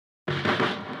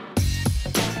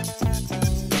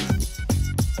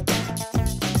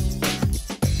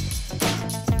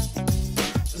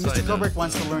Mr. Goldberg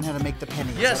wants to learn how to make the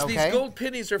pennies. Yes, okay? these gold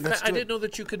pennies are I didn't know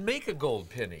that you could make a gold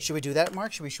penny. Should we do that,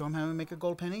 Mark? Should we show him how to make a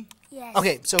gold penny? Yes.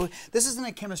 Okay, so this isn't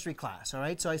a chemistry class, all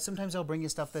right? So sometimes I'll bring you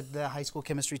stuff that the high school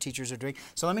chemistry teachers are doing.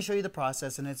 So let me show you the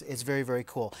process, and it's very, very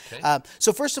cool. Okay.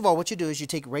 So first of all, what you do is you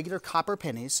take regular copper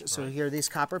pennies. So here are these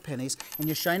copper pennies, and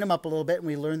you shine them up a little bit. And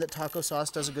we learned that taco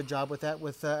sauce does a good job with that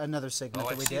with another segment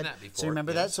that we did. That before. So you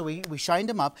remember that? So we shined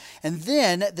them up. And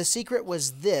then the secret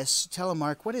was this. Tell him,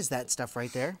 Mark, what is that stuff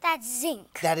right there? That's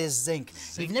zinc. That is zinc.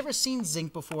 You've never seen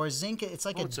zinc before. Zinc, it's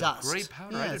like a dust. It's a gray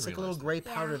powder. Yeah, it's like a little gray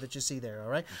powder that you see there, all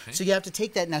right? Okay. So you have to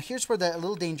take that. Now, here's where the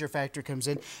little danger factor comes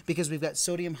in because we've got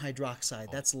sodium hydroxide.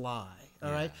 That's lye.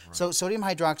 All right. So sodium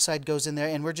hydroxide goes in there,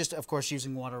 and we're just, of course,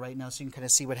 using water right now so you can kind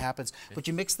of see what happens. Okay. But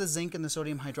you mix the zinc and the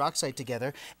sodium hydroxide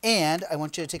together, and I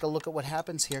want you to take a look at what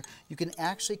happens here. You can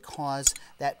actually cause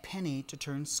that penny to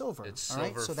turn silver. It's all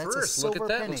silver right? So that's first. a silver Look at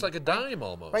that. penny. Looks like a dime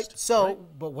almost. Right. So,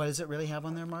 but what does it really have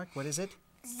on there, Mark? What is it?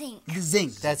 Zinc.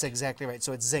 Zinc. That's exactly right.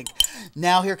 So it's zinc.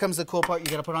 Now here comes the cool part. You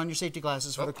got to put on your safety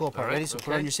glasses for the cool part. Right. Ready? So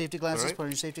put on your safety glasses. Right. Put on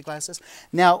your safety glasses.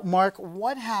 Now, Mark,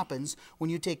 what happens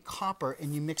when you take copper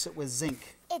and you mix it with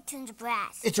zinc? It turns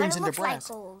brass. It turns into looks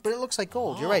brass. Like gold. But it looks like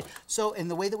gold. You're right. So, and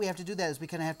the way that we have to do that is we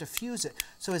kind of have to fuse it.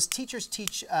 So as teachers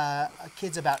teach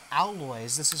kids about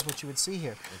alloys, this is what you would see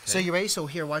here. Okay. So you ready? So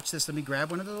here, watch this. Let me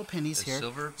grab one of the little pennies here.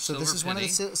 So this is one of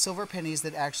the silver pennies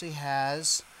that actually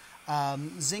has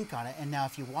zinc on it. And now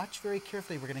if you watch very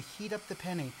carefully, we're going to heat up the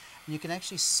penny, and you can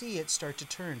actually see it start to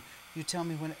turn. You tell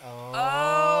me when.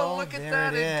 Oh, look at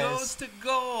that! It goes to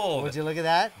gold. Would you look at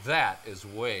that? That is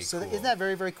way cool. So isn't that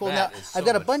very, very cool? That Now, is so I've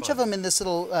got a much bunch fun. of them in this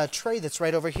little tray that's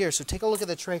right over here. So take a look at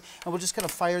the tray, and we'll just kind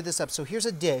of fire this up. So here's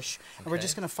a dish, and we're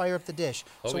just going to fire up the dish.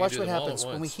 So watch what happens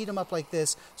when we heat them up like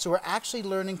this. So we're actually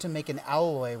learning to make an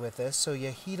alloy with this. So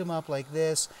you heat them up like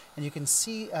this, and you can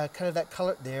see kind of that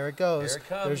color. There it goes. There it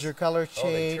comes. There's your color change.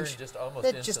 Oh, they turn just almost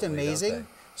That's just instantly, amazing. don't they?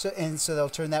 So they'll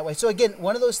turn that way. So again,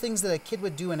 one of those things that a kid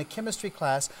would do in a chemistry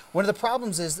class, one of the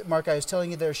problems is, that, Mark, I was telling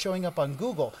you, they're showing up on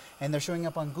Google. And they're showing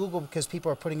up on Google because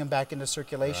people are putting them back into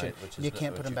circulation. Right, and you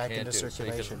can't put them back into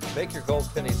circulation. So you can make your gold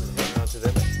pennies and hang on to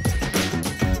them.